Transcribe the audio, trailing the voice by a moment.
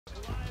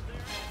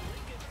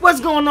What's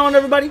going on,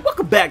 everybody?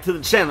 Welcome back to the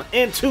channel,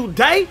 and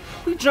today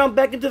we jump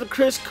back into the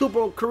Chris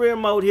Cooper career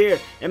mode here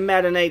in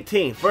Madden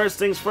 18. First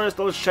things first,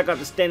 let's check out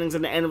the standings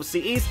in the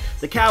NFC East.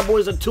 The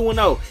Cowboys are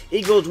 2-0,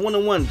 Eagles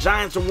 1-1,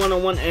 Giants are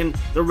 1-1, and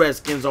the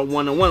Redskins are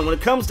 1-1. When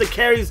it comes to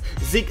carries,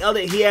 Zeke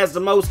Elliott, he has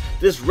the most.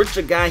 This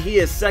Richard guy, he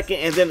is second,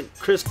 and then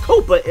Chris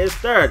Cooper is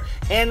third.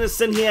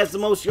 Anderson, he has the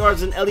most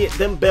yards than Elliott,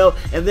 then Bell,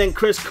 and then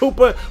Chris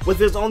Cooper with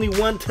his only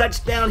one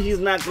touchdown. He's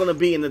not going to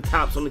be in the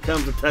tops when it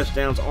comes to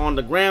touchdowns on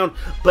the ground,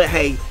 but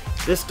hey,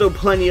 there's still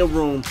plenty of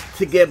room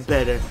to get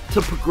better,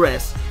 to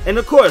progress. And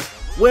of course,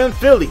 we're in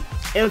Philly.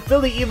 And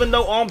Philly, even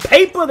though on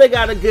paper they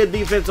got a good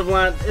defensive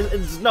line,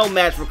 it's no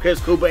match for Chris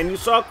Cooper. And you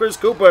saw Chris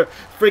Cooper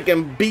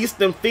freaking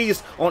beast and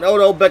feast on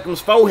Odell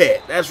Beckham's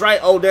forehead. That's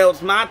right, Odell,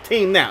 it's my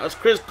team now. It's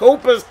Chris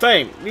Cooper's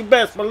team. You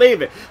best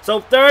believe it. So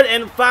 3rd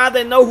and 5,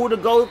 they know who to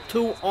go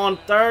to on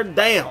 3rd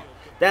down.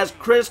 That's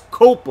Chris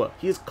Cooper.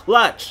 He's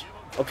clutch,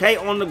 okay,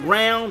 on the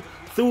ground,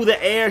 through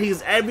the air.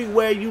 He's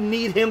everywhere you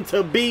need him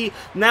to be.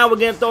 Now we're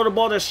going to throw the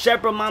ball to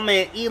Shepard. My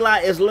man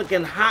Eli is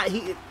looking hot.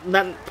 He,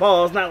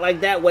 not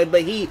like that way,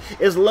 but he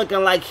is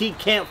looking like he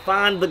can't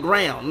find the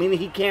ground, meaning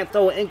he can't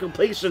throw an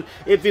incompletion,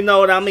 if you know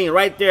what I mean.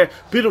 Right there,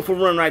 beautiful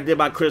run right there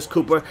by Chris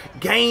Cooper.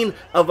 Gain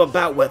of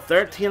about, what,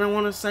 13, I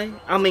want to say?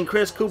 I mean,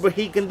 Chris Cooper,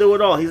 he can do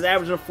it all. He's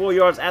averaging 4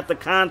 yards at the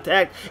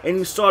contact, and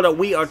you saw that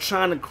we are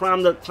trying to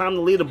climb the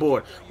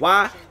leaderboard.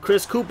 Why?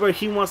 Chris Cooper,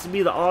 he wants to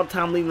be the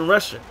all-time leading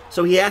rusher,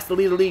 so he has to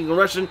lead the league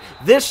in rushing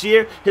this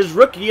year, his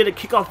rookie year, to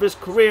kick off his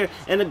career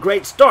and a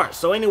great start.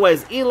 So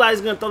anyways, Eli's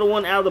going to throw the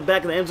one out of the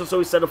back of the end zone, so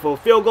he set up for a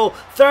field goal.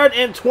 3rd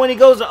and 20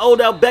 goes to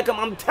Odell Beckham.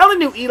 I'm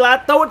telling you, Eli,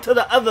 throw it to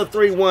the other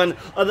 3-1,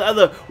 or the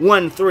other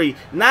 1-3.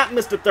 Not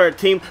Mr. Third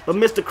Team, but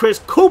Mr. Chris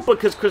Cooper,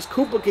 because Chris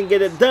Cooper can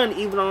get it done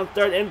even on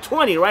 3rd and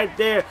 20. Right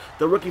there,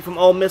 the rookie from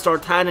Ole Miss, our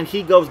tight end,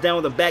 he goes down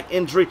with a back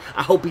injury.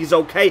 I hope he's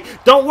okay.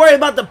 Don't worry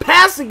about the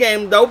passing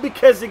game, though,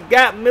 because it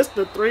got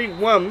Mr.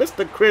 3-1,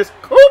 Mr. Chris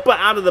Cooper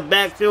out of the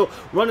backfield,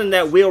 running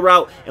that wheel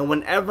route, and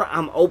whenever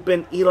I'm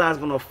open, Eli's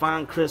going to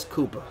find Chris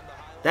Cooper.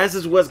 That's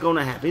just what's going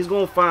to happen. He's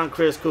going to find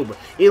Chris Cooper.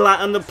 Eli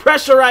under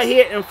pressure right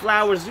here, and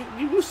Flowers,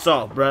 you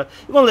saw, bruh.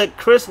 You're going to let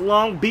Chris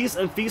Long beast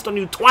and feast on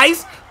you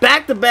twice.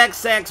 Back-to-back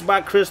sacks by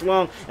Chris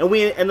Long, and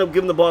we end up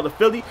giving the ball to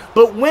Philly.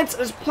 But Wentz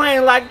is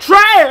playing like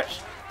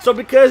trash. So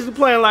because he's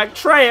playing like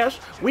trash,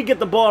 we get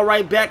the ball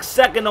right back.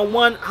 2nd and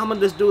 1. I'm going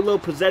to just do a little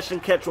possession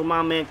catch with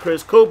my man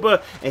Chris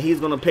Cooper, and he's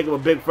going to pick up a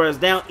big first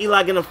down.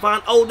 Eli going to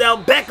find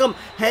Odell Beckham,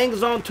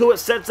 hangs on to it,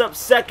 sets up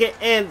 2nd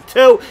and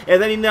 2,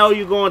 and then you know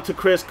you're going to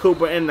Chris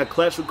Cooper in the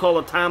clutch. We call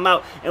a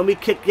timeout, and we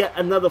kick yet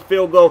another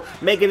field goal,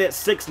 making it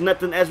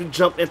 6-0 as we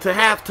jump into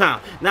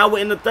halftime. Now we're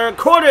in the 3rd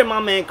quarter, and my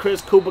man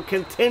Chris Cooper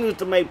continues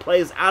to make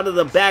plays out of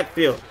the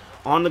backfield,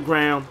 on the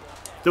ground,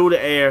 through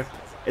the air.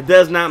 It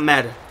does not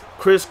matter.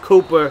 Chris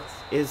Cooper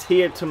is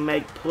here to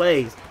make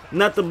plays.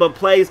 Nothing but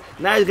plays.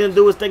 Now he's going to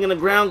do his thing in the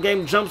ground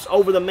game. Jumps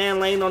over the man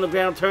lane on the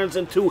ground. Turns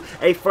into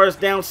a first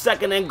down.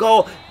 2nd and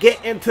goal.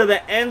 Get into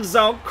the end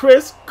zone.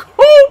 Chris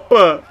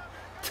Cooper.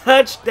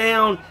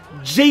 Touchdown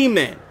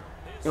G-Man.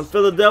 In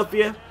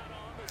Philadelphia,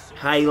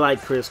 how you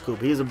like Chris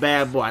Cooper? He's a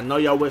bad boy. I know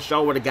y'all wish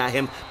y'all would have got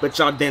him, but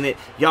y'all didn't.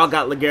 Y'all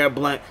got LeGarrette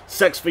Blount.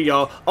 Sucks for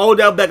y'all.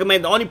 Odell Beckham,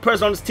 man, the only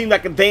person on this team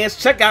that can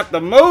dance. Check out the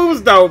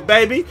moves, though,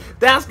 baby.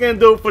 That's going to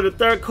do it for the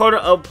 3rd quarter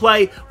of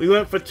play. We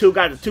went for 2,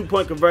 got a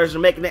 2-point conversion,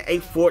 making it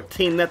a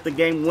 14-0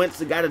 game.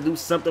 Wentz got to do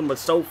something, but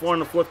so far in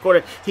the 4th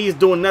quarter, he's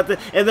doing nothing.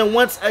 And then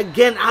once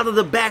again, out of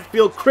the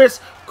backfield,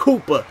 Chris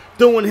Cooper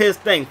doing his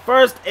thing.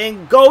 1st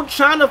and goal,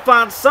 trying to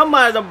find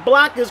somebody to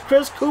block is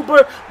Chris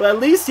Cooper, but at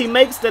least he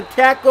makes the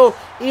tackle.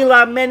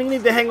 Eli Manning, you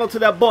need to hang on to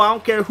that ball. I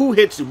don't care who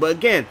hits you. But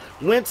again,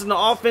 Wentz in the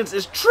offense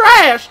is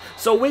trash,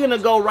 so we're going to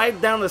go right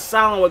down the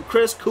sideline with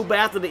Chris Cooper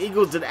after the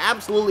Eagles did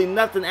absolutely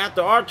nothing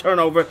after our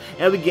turnover,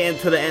 and we get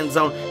into the end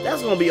zone.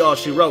 That's going to be all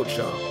she wrote,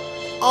 y'all.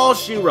 All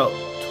she wrote.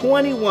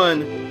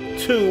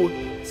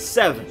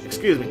 21-7.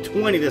 Excuse me,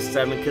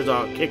 20-7, because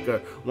our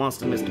kicker wants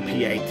to miss the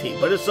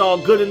PAT. But it's all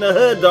good in the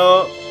hood,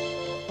 dog.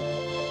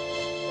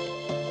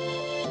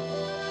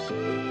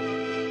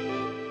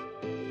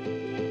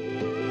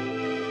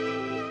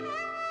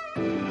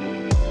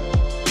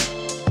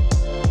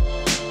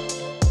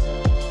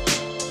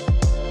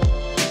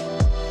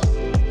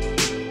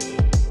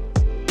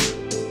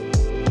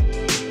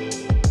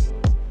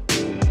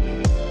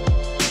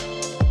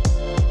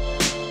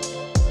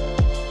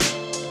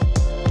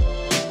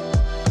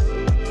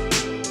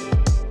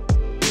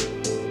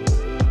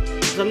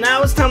 So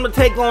now it's time to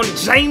take on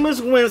Jameis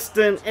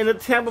Winston and the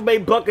Tampa Bay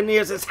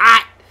Buccaneers. It's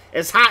hot.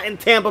 It's hot in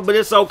Tampa, but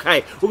it's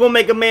okay. We're going to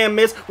make a man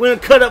miss. We're going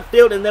to cut up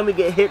field, and then we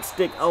get hit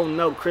stick. Oh,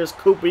 no, Chris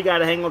Cooper, you got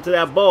to hang on to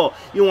that ball.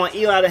 You want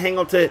Eli to hang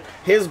on to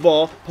his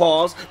ball,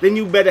 pause. Then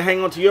you better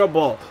hang on to your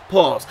ball,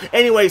 pause.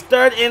 Anyways,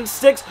 3rd and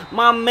 6,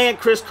 my man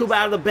Chris Cooper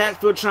out of the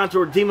backfield trying to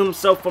redeem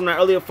himself from that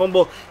earlier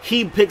fumble.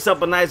 He picks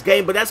up a nice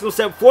game, but that's going to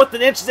set 4th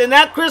and inches. And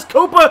that Chris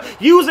Cooper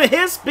using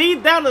his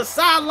speed down the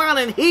sideline,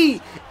 and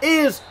he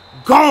is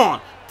gone.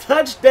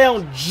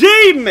 Touchdown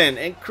G-Man,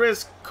 and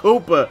Chris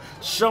Cooper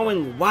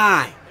showing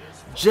why,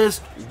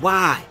 just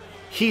why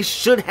he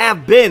should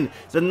have been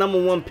the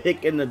 #1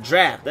 pick in the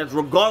draft. That's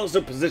regardless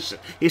of position.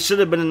 He should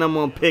have been the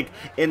 #1 pick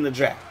in the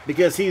draft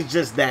because he's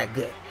just that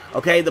good.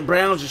 Okay, the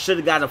Browns should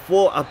have got a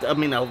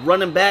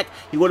running back.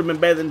 He would have been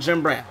better than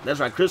Jim Brown. That's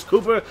right, Chris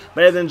Cooper,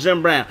 better than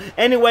Jim Brown.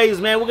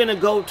 Anyways, man, we're going to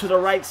go to the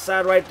right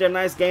side right there.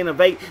 Nice gain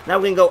of 8. Now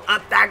we're going to go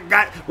up that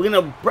guy. We're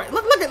going to break.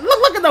 Look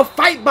at the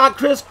fight by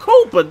Chris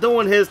Cooper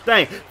doing his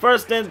thing.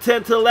 First and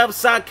 10 to the left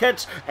side,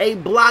 catch a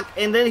block,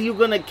 and then he's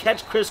going to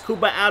catch Chris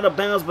Cooper out of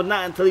bounds, but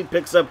not until he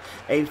picks up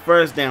a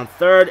first down.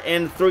 3rd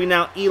and 3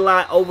 now.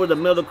 Eli over the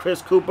middle,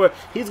 Chris Cooper.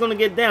 He's going to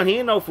get down. He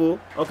ain't no fool,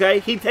 okay?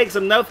 He takes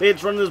enough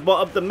hits running this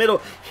ball up the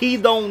middle. He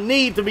don't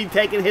need to be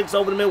taking hits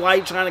over the middle while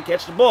he's trying to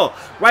catch the ball.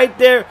 Right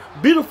there,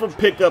 beautiful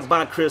pickup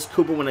by Chris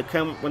Cooper when it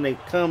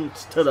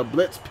comes to the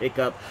blitz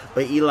pickup.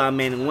 But Eli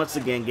Manning once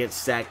again gets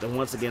sacked and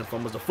once again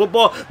fumbles the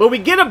football. But we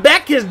get it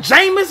back because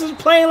Jameis is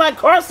playing like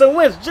Carson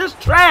Wentz,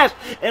 just trash.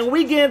 And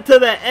we get into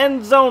the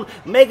end zone,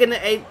 making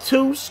it a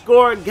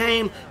 2-score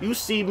game. You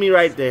see me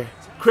right there.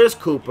 Chris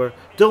Cooper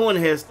doing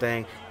his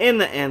thing in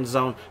the end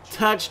zone.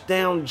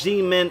 Touchdown,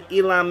 G-Men,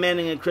 Eli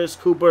Manning and Chris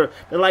Cooper.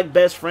 They're like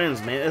best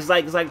friends, man. It's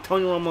like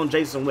Tony Romo and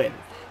Jason Witten.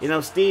 You know,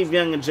 Steve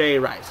Young and Jerry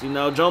Rice. You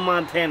know, Joe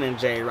Montana and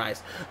Jerry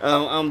Rice.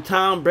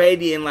 Tom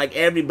Brady and like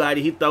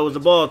everybody he throws the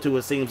ball to,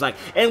 it seems like.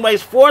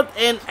 Anyways, 4th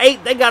and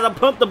 8. They got to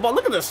pump the ball.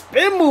 Look at the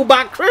spin move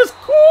by Chris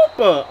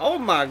Cooper. Oh,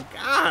 my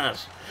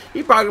gosh.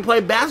 He probably can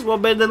play basketball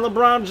better than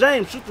LeBron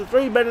James. Shoot the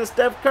 3 better than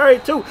Steph Curry,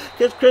 too.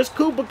 Because Chris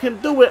Cooper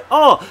can do it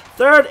all.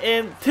 3rd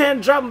and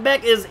 10. Dropping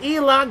back is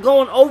Eli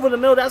going over the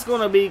middle. That's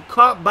going to be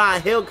caught by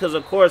Hill because,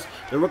 of course,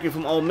 the rookie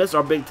from Ole Miss,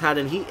 our big tight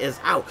end, he is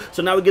out.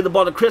 So now we get the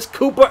ball to Chris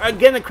Cooper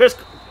again. And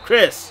Chris,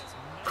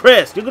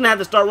 you're going to have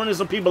to start running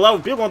some people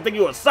over. People going to think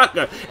you're a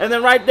sucker. And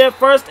then right there,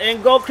 1st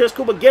and goal. Chris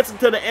Cooper gets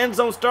into the end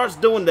zone, starts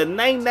doing the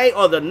nay-nay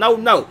or the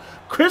no-no.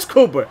 Chris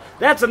Cooper,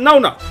 that's a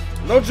no-no.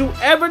 Don't you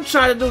ever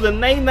try to do the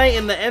nay-nay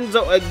in the end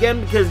zone again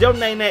because your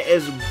nay-nay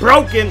is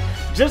broken,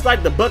 just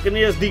like the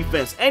Buccaneers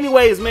defense.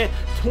 Anyways, man,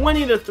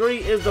 20-3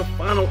 is the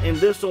final. In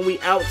this one, we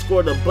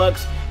outscored the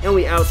Bucs and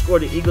we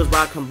outscored the Eagles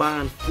by a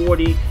combined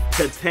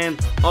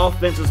 40-10.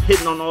 Offense is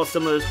hitting on all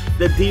cylinders.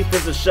 The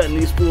defense is shutting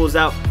these fools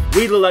out.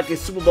 We look like a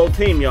Super Bowl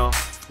team, y'all.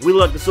 We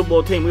look like a Super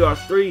Bowl team. We are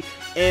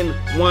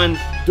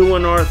 3-1,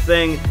 doing our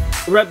thing,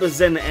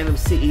 representing the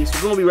NFC East.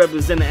 We're going to be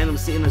representing the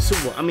NFC in the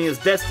Super Bowl. I mean,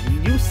 it's destiny.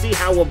 You see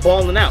how we're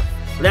balling out.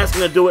 But that's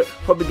going to do it.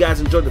 Hope you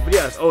guys enjoyed the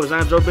video. As always,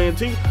 I enjoyed bringing it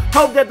to you.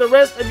 Hope that the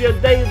rest of your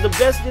day is the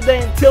best of your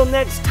day. Until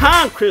next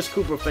time, Chris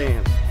Cooper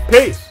fans.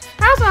 Peace.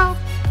 How's out?